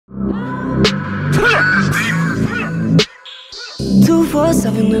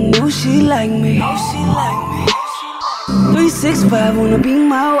247, I know she like me. 365, wanna be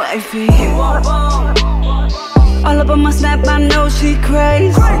my wifey. All up on my snap, I know she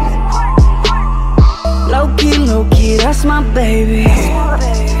crazy. Low key, that's my baby.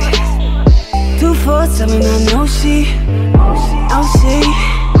 247, I know she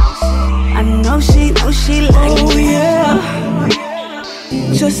like me. Oh yeah.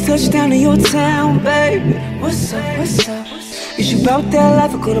 Just touched down in your town, baby. What's up? Is you bout that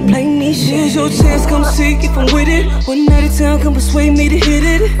life or gonna play me shit? Here's your chance, come see if I'm with it. One night at town, come persuade me to hit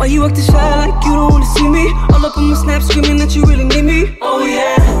it. Why you acting shy like you don't wanna see me? All up on my snap screaming that you really need me. Oh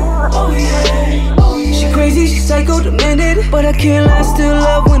yeah. She crazy, she psycho, demanded. But I can't lie, still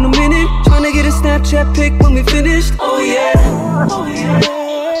love when I'm in it. Tryna get a Snapchat pic when we finished. Oh yeah.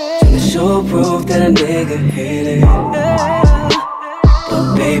 Tryna show proof that a nigga hit it.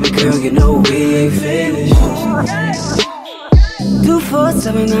 But baby girl, you know we ain't finished.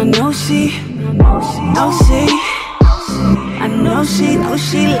 247, I know she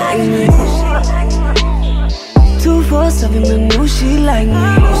like me. 247, I know she like me.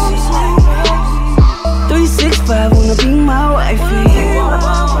 365, wanna be my wifey.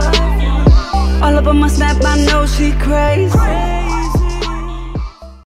 All up on my snap, I know she crazy.